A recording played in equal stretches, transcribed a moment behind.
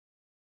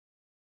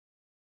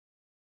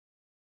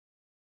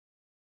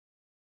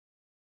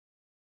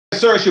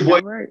sir, it's your boy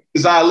All right.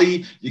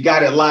 Ali. You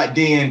got it locked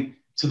in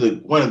to the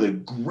one of the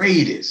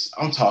greatest.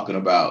 I'm talking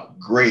about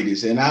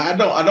greatest, and I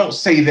don't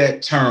say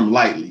that term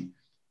lightly.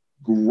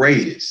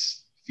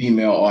 Greatest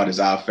female artist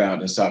I've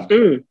found in South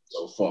Carolina Mm.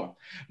 so far.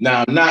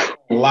 Now, I'm not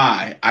gonna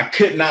lie, I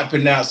could not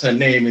pronounce her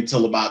name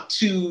until about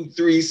 2,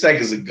 3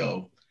 seconds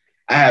ago.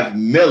 I have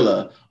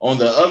Milla on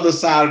the other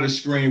side of the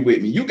screen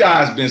with me. You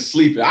guys been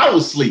sleeping. I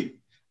was asleep.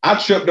 I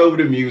tripped over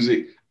the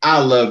music. I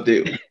loved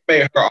it. We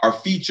made her our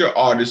feature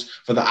artist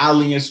for the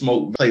Ali and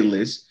Smoke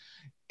playlist.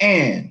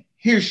 And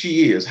here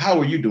she is. How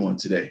are you doing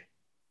today?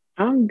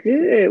 I'm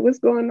good. What's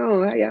going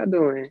on? How y'all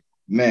doing?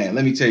 Man,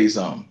 let me tell you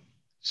something.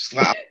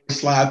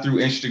 Slide through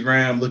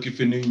Instagram looking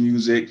for new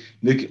music,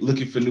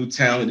 looking for new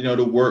talent,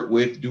 to work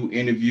with, do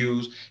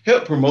interviews,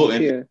 help promote and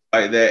things Yeah.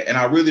 like that. And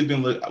I really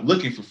been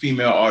looking for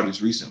female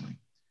artists recently.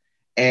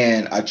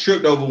 And I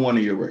tripped over one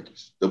of your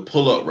records, the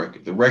Pull Up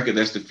record, the record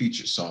that's the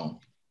featured song.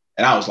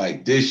 And I was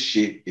like, this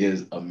shit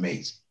is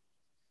amazing.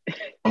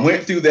 I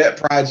went through that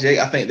project.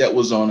 I think that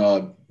was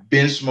on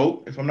Ben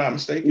Smoke, if I'm not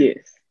mistaken. Yes.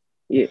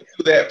 Yes.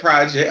 Through that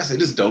project, I said,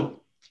 this is dope.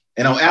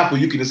 And on Apple,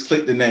 you can just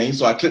click the name.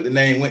 So I clicked the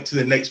name, went to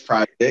the next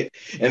project.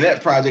 And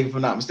that project, if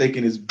I'm not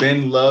mistaken, is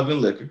Ben Love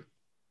and Liquor.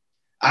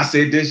 I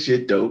said, this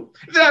shit dope.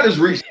 Then I just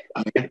reached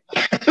out, man.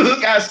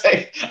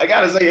 I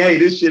gotta say, hey,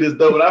 this shit is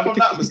dope. And if I'm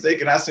not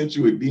mistaken, I sent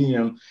you a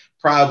DM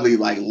probably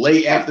like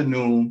late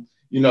afternoon,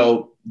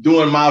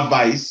 doing my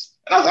vice.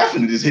 And I was like,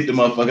 I'm finna just hit the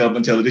motherfucker up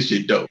and tell her this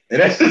shit dope.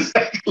 And that's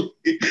exactly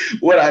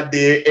what I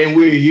did. And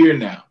we're here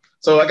now.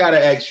 So I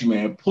gotta ask you,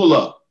 man, Pull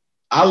Up.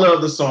 I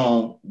love the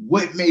song.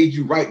 What made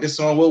you write the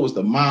song? What was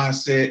the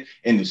mindset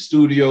in the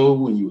studio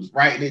when you was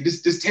writing it?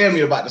 Just tell me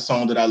about the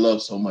song that I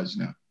love so much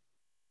now.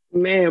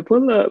 Man,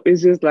 Pull Up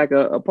is just like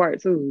a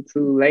part two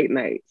to Late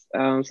Nights.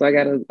 So I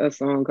got a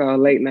song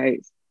called Late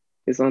Nights.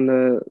 It's on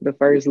the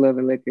first Love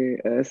and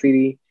Liquor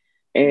CD.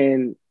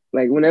 And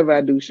like whenever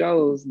I do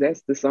shows,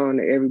 that's the song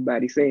that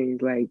everybody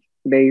sings. Like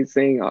they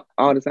sing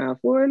all the time,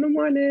 4 in the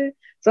morning.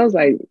 So I was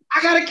like,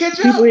 I gotta catch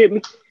people up. hit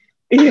me,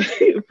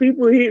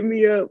 people hit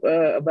me up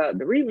about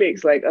the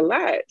remix like a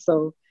lot.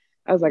 So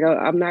I was like,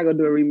 I'm not gonna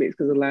do a remix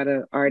because a lot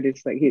of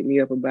artists like hit me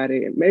up about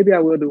it. Maybe I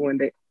will do one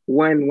day,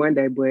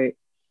 but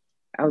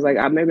I was like,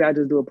 maybe I'll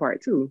just do a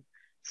part two.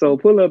 So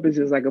Pull Up is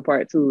just like a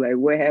part two, like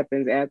what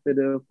happens after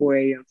the 4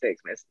 a.m.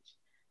 text message.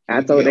 So I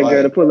we can told get that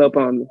girl to like pull up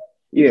on me.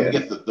 we're gonna Yeah.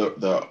 get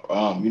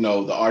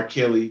the R.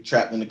 Kelly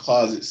trapped in the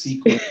closet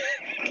sequence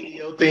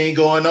video thing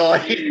going on.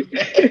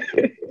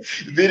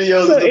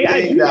 Videos So is the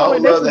thing you now. know I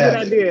would what? That's love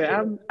a to good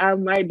have that. idea. I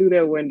might do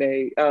that one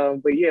day.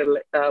 But yeah,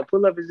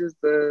 Pull Up is just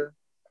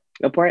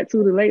a part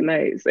two to Late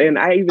Nights, and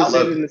I even I said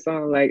love it in it. the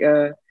song like,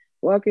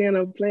 walk in,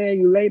 I'm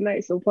playing you late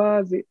night, so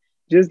pause it,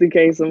 just in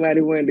case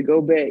somebody wanted to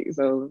go back.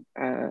 So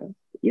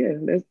yeah,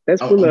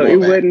 that's Pull I'm Up. It going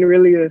back. wasn't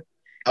really a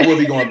I will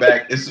be going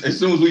back as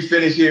soon as we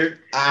finish here.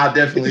 I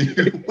definitely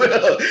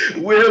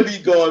will be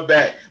going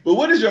back. But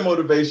what is your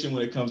motivation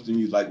when it comes to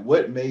music? Like,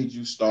 what made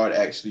you start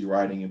actually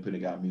writing and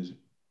putting out music?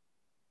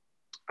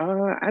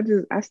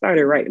 I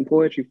started writing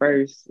poetry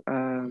first,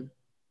 and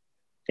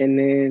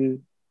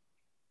then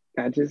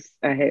I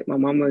had my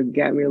mama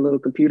got me a little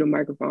computer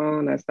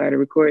microphone. I started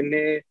recording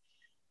there,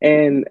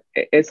 and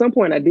at some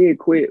point I did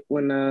quit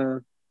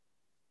when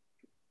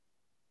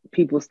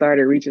people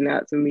started reaching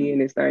out to me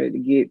and it started to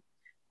get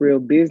real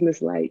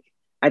business like.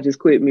 I just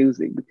quit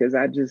music because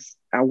I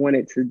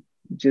wanted to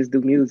just do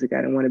music. I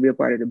didn't want to be a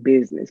part of the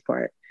business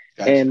part,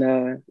 Gotcha.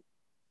 and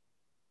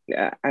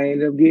I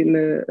ended up getting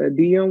a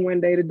DM one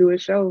day to do a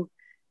show,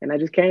 and I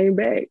just came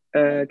back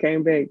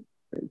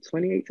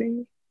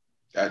 2018,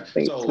 Gotcha. I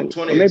think So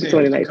 20 or maybe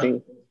 2018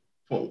 was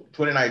 2019.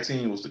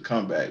 2019 was the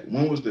comeback.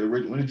 When did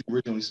you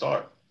originally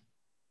start?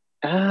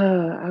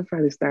 I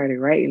probably started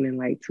writing in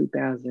like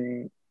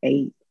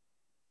 2008.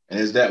 And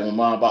is that when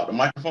mom bought the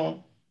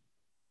microphone?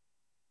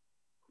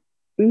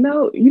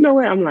 No, you know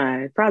what? I'm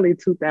lying. Probably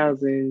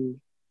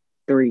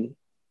 2003.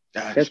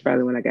 That's Gotcha.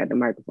 probably when I got the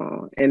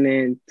microphone. And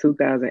then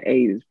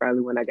 2008 is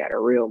probably when I got a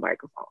real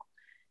microphone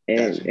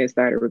Gotcha. and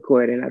started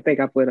recording. I think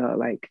I put out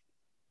like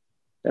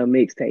a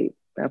mixtape.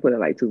 I put out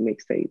like two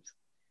mixtapes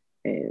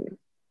and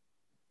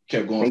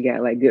Kept going. they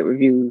got like good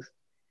reviews.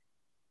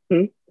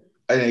 Hmm?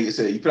 I think you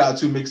said you put out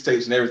two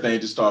mixtapes and everything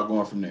just started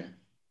going from there.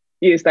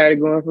 Yeah, it started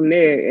going from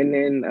there. And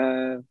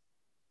then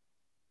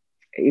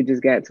it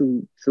just got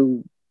too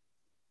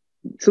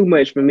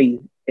much for me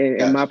and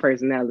my Gotcha.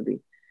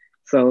 personality.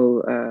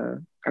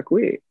 So I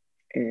quit.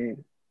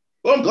 And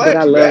Well, I'm but glad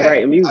I you're love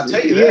writing back. I'll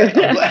music. tell you that.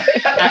 I'm Yeah. glad.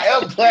 I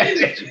am glad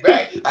that you're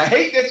back. I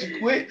hate that you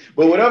quit,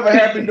 but whatever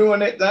happened during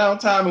that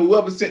downtime, and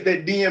whoever sent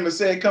that DM and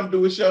said come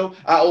do a show,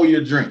 I owe you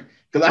a drink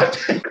because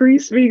I Cree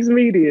Speaks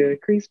Media.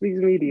 Cree Speaks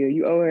Media.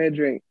 You owe her a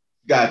drink.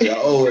 got you. I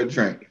owe her a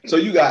drink. So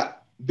you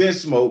got Ben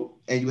Smoke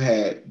and you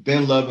had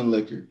Ben Love and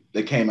Liquor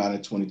that came out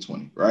in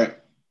 2020, right?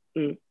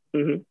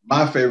 Mm-hmm.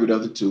 My favorite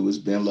of the two is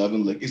Ben Love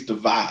and Liquor. It's the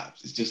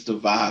vibes. It's just the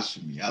vibes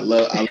for me.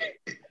 I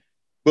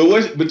but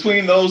what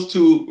between those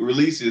two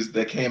releases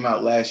that came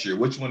out last year,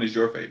 which one is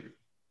your favorite?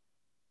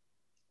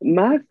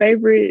 My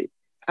favorite,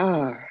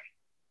 ah,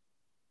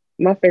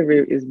 My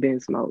favorite is Ben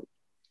Smoke.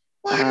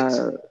 What?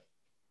 Uh,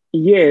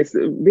 yes,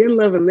 Ben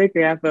Love and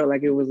Liquor. I felt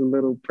like it was a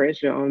little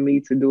pressure on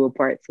me to do a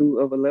part two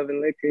of a Love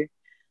and Liquor.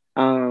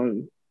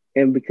 Um,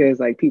 and because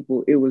like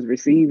people, it was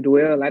received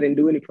well. I didn't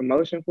do any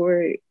promotion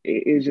for it.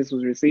 It just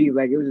was received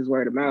like it was just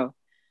word of mouth.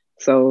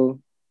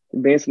 So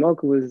Ben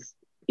Smoke was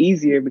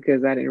easier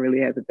because I didn't really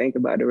have to think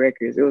about the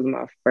records. It was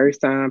my first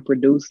time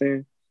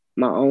producing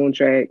my own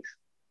tracks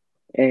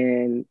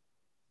and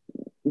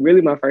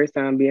really my first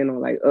time being on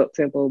like up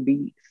tempo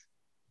beats.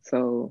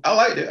 So I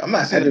like it. I'm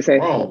not I saying just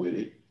anything had, wrong with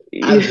it.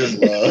 I just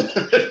love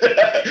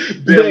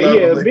Ben but Love and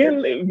yeah,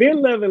 Liquor.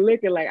 Ben Love and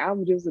Liquor, like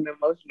I'm just an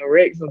emotional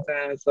wreck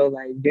sometimes. So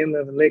like Ben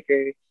Love and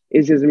Liquor,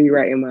 it's just me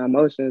writing my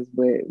emotions.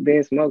 But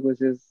Ben Smoke was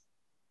just,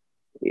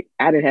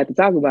 I didn't have to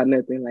talk about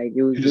nothing. Like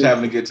it was You're just just,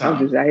 having a good I'm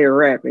time. just out here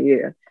rapping.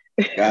 Yeah.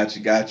 Got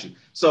you, got you.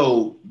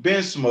 So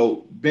Ben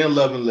Smoke, Ben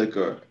Love and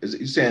Liquor, is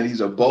you saying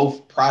these are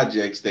both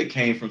projects that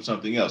came from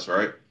something else,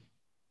 right?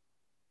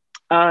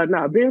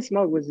 No, Ben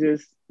Smoke was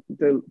just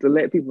to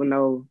let people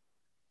know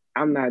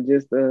I'm not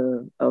just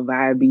a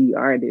vibey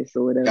artist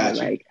or whatever. Got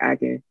you. Like I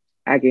can,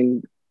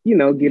 get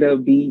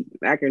upbeat.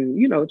 I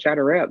can, try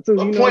to rap too, you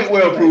know what Point I'm saying?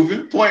 well Like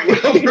proven. Point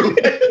well proven.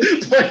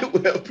 Point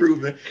well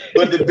proven.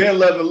 But the Ben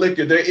Love and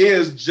Liquor, there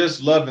is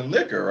just Love and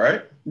Liquor,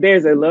 right?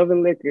 there's a Love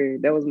and Liquor.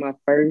 That was my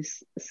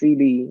first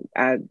CD.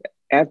 I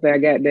After I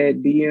got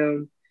that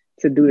DM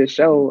to do the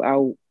show,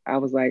 I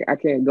was like, I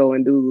can't go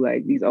and do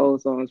like these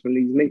old songs from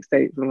these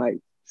mixtapes from like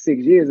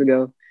 6 years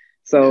ago. Yeah.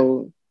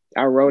 So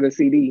I wrote a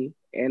CD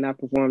and I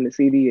performed the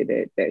CD at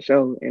that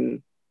show,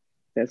 and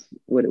that's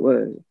what it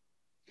was.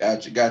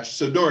 Got you, got you.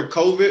 So during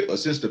COVID or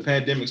since the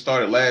pandemic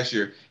started last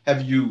year,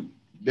 have you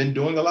been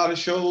doing a lot of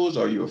shows?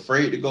 Are you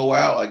afraid to go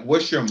out? Like,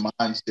 what's your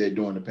mindset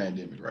during the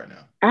pandemic right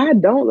now? I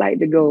don't like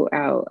to go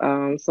out.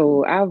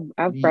 So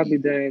I've Me probably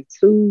either. done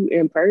two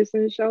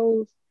in-person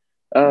shows.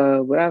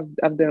 But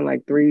I've done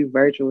like three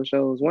virtual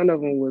shows. One of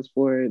them was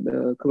for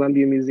the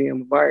Columbia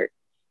Museum of Art.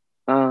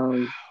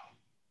 Um,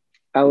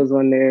 I was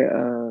on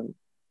their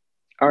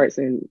arts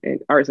and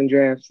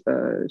drafts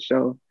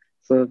show.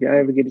 So if y'all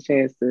ever get a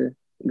chance to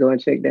go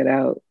and check that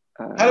out,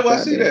 How do it's I out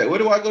see there. that? Where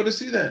do I go to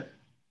see that?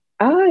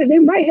 They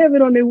might have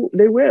it on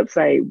their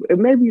website,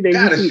 maybe their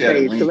Gotta YouTube share the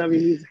page, link, Columbia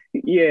man. Museum.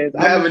 Yes, You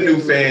I'm have gonna a share new the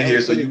link. fan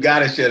here, so you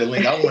gotta share the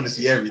link. I want to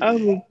see I'm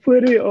everything. gonna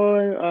put it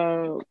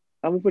on.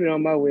 I'm gonna put it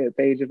on my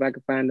webpage if I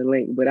can find the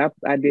link. But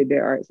I did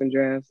their arts and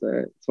drafts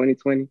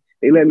 2020.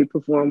 They let me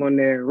perform on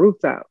their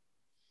rooftop.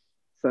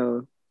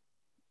 So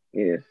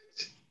yeah.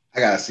 I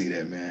gotta see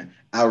that, man.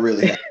 I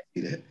really gotta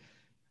see that.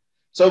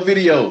 So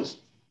videos,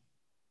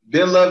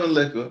 Ben Love and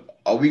Liquor.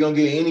 Are we gonna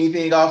get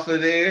anything off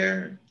of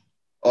there?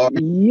 Or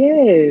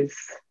Yes,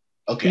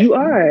 okay, you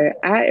are.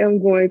 I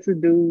am going to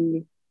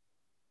do.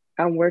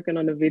 I'm working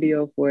on the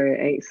video for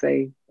Ain't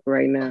Safe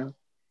right now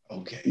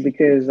okay.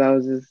 because I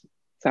was just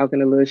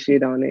talking a little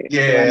shit on it. Why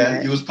Yeah,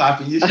 not? you was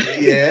popping your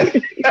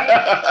shit.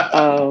 Yeah.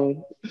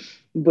 um,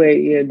 but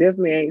yeah,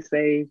 definitely Ain't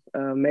Safe.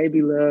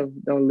 Maybe Love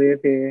Don't Live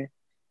Here.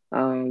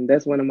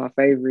 That's one of my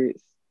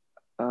favorites.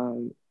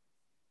 Um,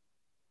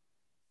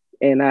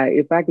 and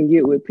if I can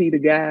get with Peter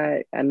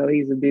God, I know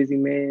he's a busy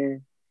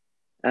man.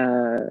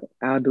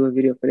 I'll do a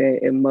video for that.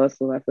 And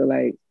Muscle, I feel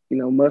like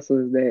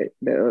Muscle is that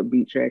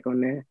upbeat track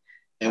on there.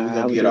 And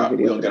I would do a we're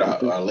video gonna for get that one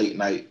too. our late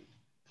night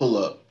pull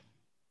up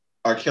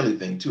R. Kelly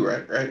thing too,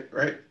 right?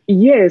 Right.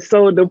 Yeah.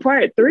 So the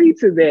part three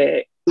to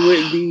that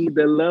would be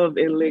the Love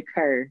and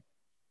Liquor.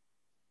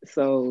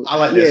 So I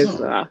like that yes,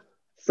 song.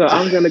 so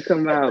I'm gonna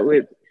come out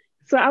with.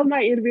 So I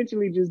might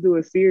eventually just do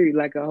a series,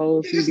 like a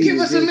whole Just CD give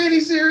of us a mini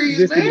series,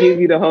 just to man. give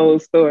you the whole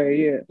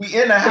story. Yeah. We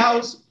in the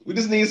house. We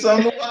just need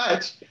something to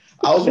watch.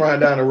 I was riding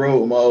down the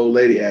road with my old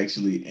lady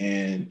actually,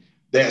 and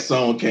that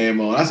song came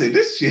on. I said,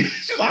 "This shit,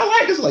 she's like, I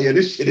like this." Like, yeah,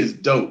 this shit is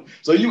dope.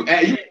 So you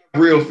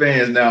real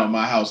fans now in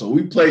my household.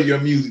 We play your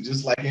music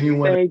just like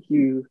anyone. Thank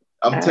you.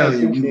 I'm I telling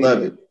you, we appreciate love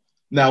that. it.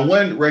 Now,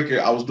 one record,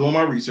 I was doing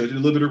my research, did a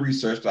little bit of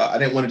research. I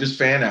didn't want to just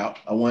fan out.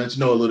 I wanted to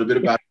know a little bit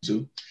about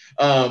you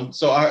too.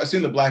 So I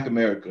seen the Black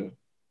America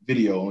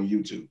video on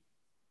YouTube.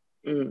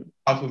 Mm.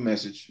 Powerful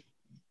message.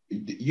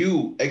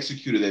 You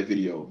executed that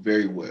video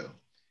very well.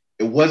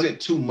 It wasn't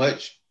too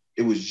much.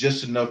 It was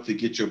just enough to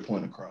get your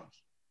point across.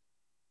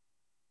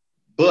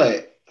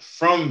 But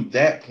from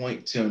that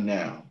point till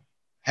now,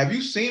 have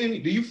you seen any?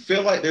 Do you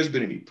feel like there's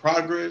been any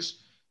progress?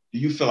 Do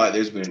you feel like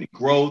there's been any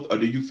growth, or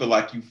do you feel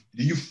like do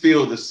you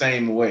feel the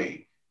same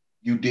way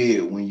you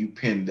did when you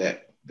penned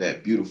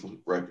that beautiful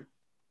record?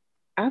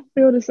 I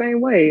feel the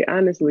same way,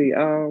 honestly.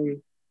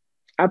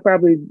 I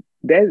probably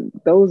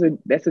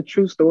that's a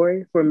true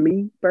story for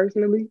me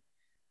personally.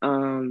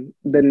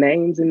 The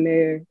names in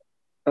there,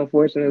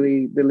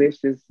 unfortunately, the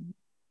list just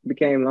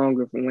became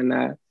longer from when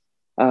I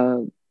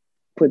uh,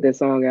 put that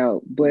song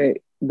out. But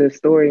the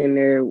story in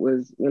there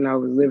was when I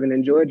was living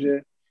in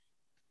Georgia.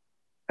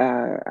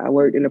 I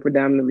worked in a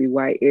predominantly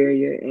white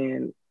area,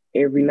 and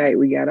every night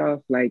we got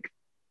off, like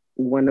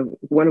one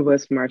of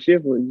us from our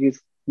shift would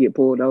just get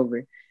pulled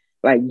over,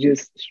 like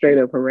just straight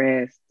up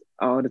harassed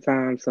all the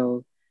time.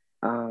 So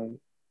um,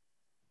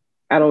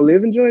 I don't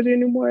live in Georgia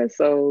anymore,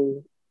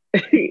 so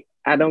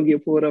I don't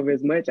get pulled over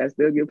as much. I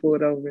still get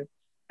pulled over.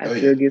 I Oh yeah.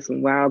 still get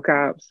some wild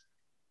cops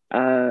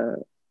uh,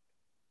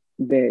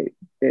 that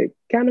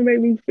kind of make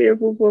me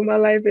fearful for my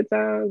life at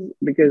times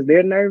because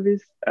they're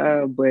nervous.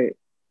 But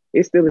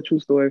it's still a true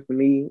story for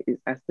me.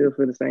 I still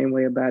feel the same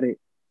way about it.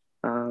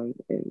 And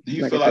Do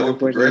you like feel I like said, we're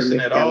unfortunately, progressing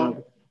Miss at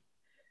Carolina.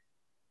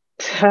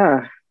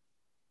 all?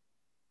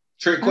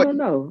 Trick I don't question.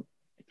 know.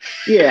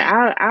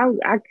 Yeah,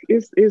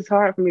 it's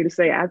hard for me to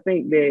say. I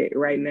think that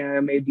right now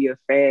it may be a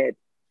fad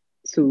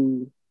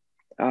to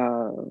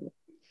uh You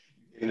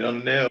hit it on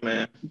the nail,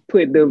 man.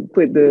 put the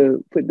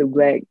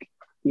black,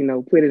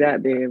 put it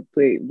out there,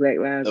 put Black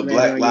Lives The Matter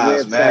Black on your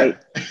Lives website. Matter.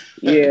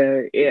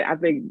 Yeah, I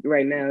think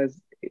right now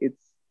it's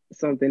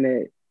something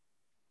that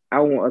I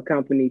want a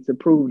company to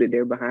prove that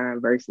they're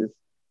behind versus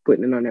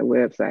putting it on their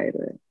website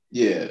or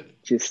Yeah.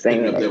 just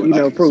Hitting saying up there it, with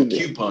like it's a prove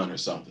it. coupon or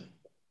something.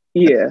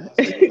 Yeah.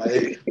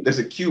 Like, there's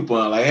a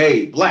coupon like,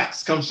 hey,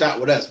 blacks, come shop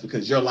with us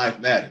because your life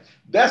matters.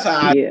 That's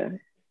how I. Yeah.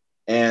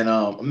 And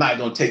I'm not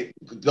gonna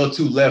go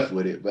too left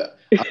with it, but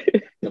I'm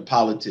in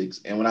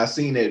politics. And when I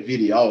seen that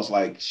video, I was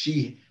like,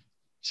 she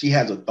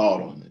has a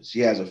thought on this.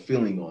 She has a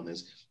feeling on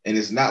this. And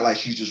it's not like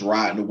she's just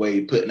riding away,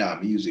 putting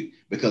out music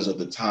because of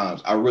the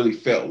times. I really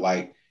felt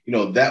like,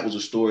 that was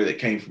a story that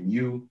came from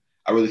you.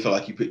 I really felt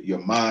like you put your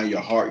mind,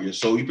 your heart, your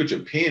soul, you put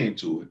your pen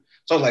into it.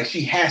 So I was like,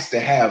 she has to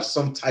have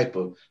some type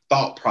of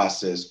thought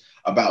process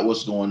about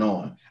what's going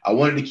on. I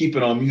wanted to keep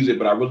it on music,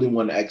 but I really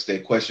wanted to ask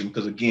that question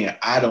because again,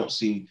 I don't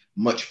see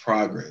much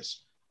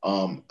progress.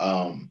 Like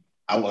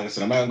I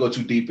said, I'm not gonna go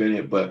too deep in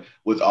it, but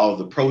with all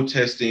the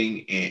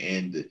protesting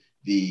and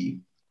the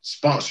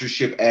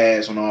sponsorship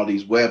ads on all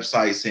these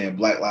websites saying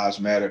Black Lives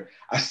Matter,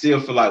 I still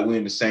feel like we're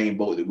in the same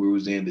boat that we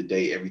was in the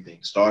day everything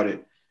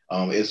started.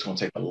 It's going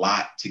to take a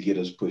lot to get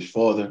us pushed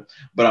further,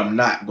 but I'm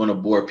not going to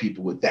bore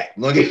people with that.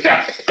 We're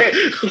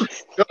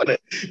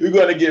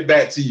going to get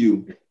back to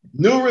you.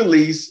 New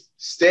release,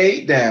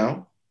 Stay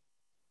Down.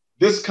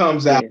 This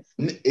comes out.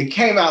 Yes. It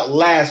came out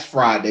last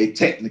Friday,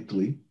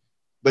 technically,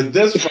 but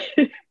this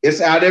Friday,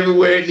 it's out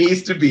everywhere it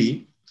needs to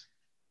be.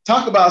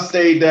 Talk about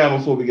Stay Down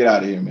before we get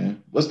out of here,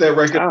 man. What's that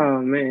record?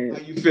 Oh man.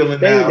 How you feeling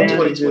Stay now, Down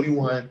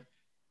 2021?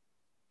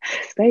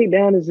 Stay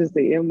Down is just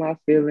the In My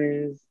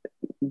Feelings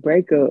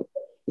breakup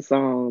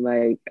song.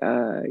 Like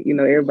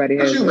everybody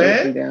That's has you, their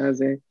ups and man.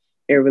 downs in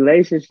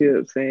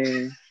relationships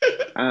and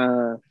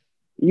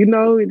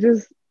it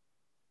just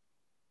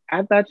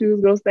I thought you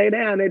was gonna stay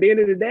down at the end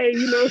of the day,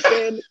 you know what I'm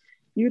saying?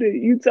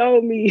 You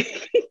told me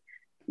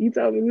you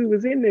told me we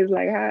was in this,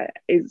 like how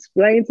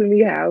explain to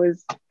me how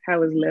it's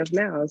left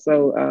now.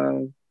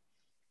 So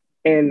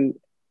and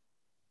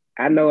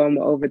I know I'm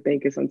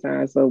overthinking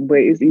sometimes, but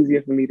it's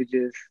easier for me to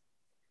just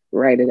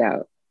write it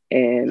out.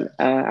 And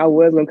I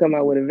was gonna come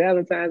out with a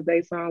Valentine's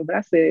Day song, but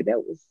I said that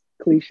was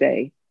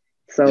cliche.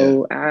 Yeah,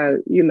 So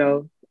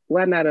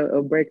why not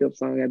a breakup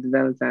song after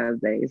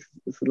Valentine's Day?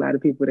 It's a lot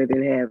of people that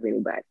didn't have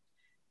anybody.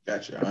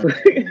 gotcha. I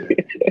understand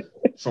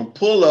that. From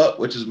Pull Up,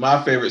 which is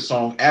my favorite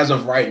song as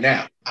of right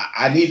now.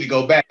 I need to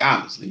go back,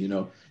 honestly,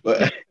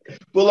 but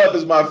Pull Up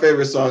is my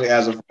favorite song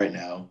as of right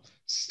now.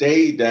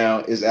 Stay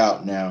Down is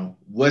out now.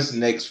 What's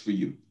next for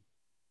you?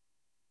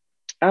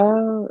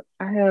 I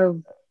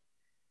have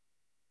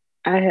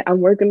I'm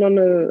working on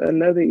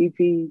another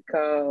EP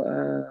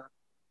called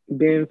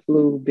Ben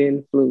Flew,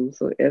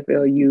 so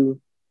FLUFLEW.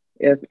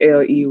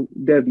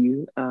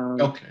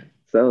 Okay.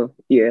 So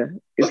yeah,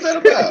 What's it's that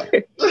about?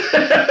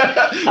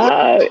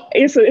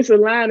 it's a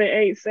line that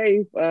ain't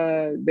safe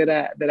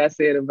that I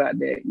said about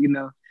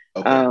that.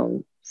 Okay.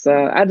 So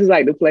I just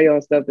like to play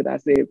on stuff that I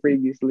said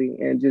previously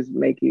and just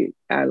make it.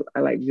 I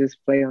like to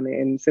just play on it.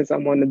 And since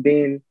I'm on the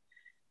Ben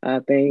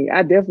thing,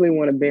 I definitely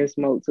want to Ben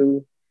Smoke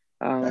too.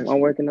 Gotcha. I'm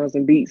working on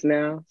some beats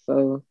now,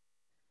 so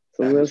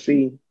we'll Gotcha.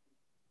 see.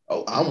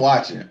 Oh, I'm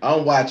watching.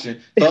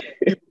 So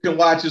people can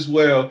watch as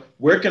well.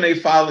 Where can they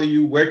follow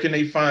you? Where can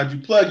they find you?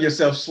 Plug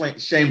yourself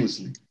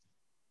shamelessly.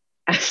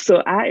 So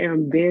I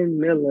am Ben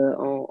Miller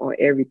on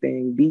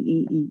everything.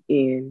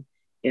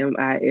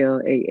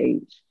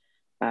 BEENMILAH.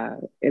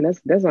 And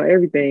that's on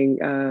everything.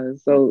 My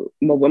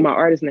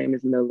artist name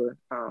is Miller.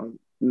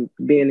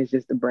 Ben is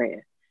just a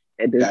brand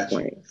at this Gotcha.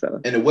 point. So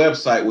And the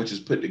website, which is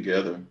put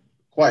together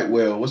quite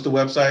well. What's the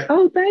website?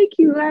 oh, thank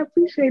you. I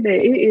appreciate that.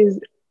 It is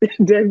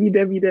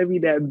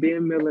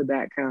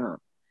www.benmiller.com.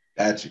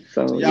 Gotcha.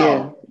 So So yeah,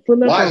 y'all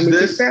pull up watch on me.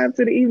 this. Subscribe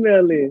to the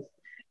email list.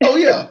 Oh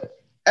yeah.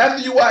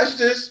 After you watch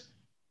this,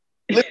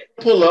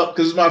 Pull Up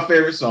because it's my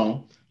favorite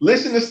song.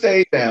 Listen to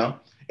Stay Down,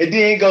 and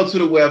then go to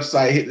the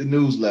website, hit the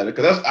newsletter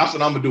because that's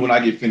what I'm gonna do when I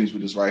get finished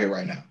with this right here,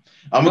 right now.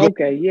 I'm gonna go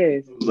Okay,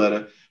 yes. to the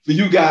newsletter so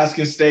you guys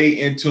can stay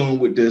in tune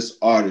with this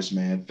artist,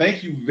 man.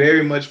 Thank you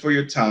very much for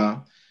your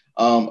time.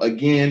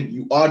 Again,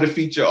 you are the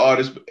feature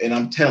artist, and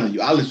I'm telling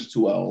you, I listen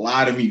to a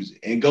lot of music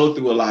and go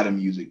through a lot of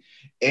music.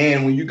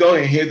 And when you go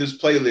and hear this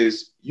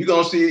playlist, you're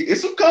gonna see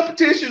it's some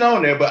competition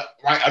on there, but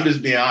right, I'm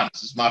just being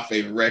honest. It's my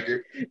favorite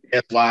record.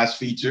 That's why it's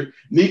featured.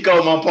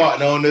 Nico, my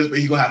partner on this, but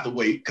he's gonna have to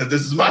wait because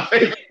this is my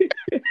favorite.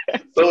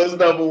 So it's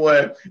number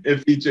one in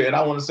feature. And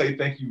I want to say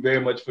thank you very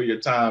much for your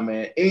time,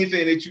 man.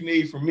 Anything that you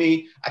need from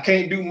me, I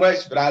can't do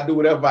much, but I do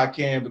whatever I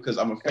can because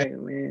I'm a fan. Hey,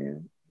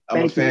 man. I'm a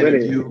Thank you fan for of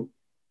that. you.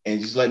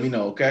 And just let me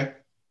know, okay?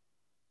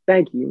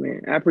 Thank you,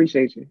 man. I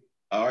appreciate you.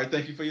 All right.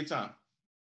 Thank you for your time.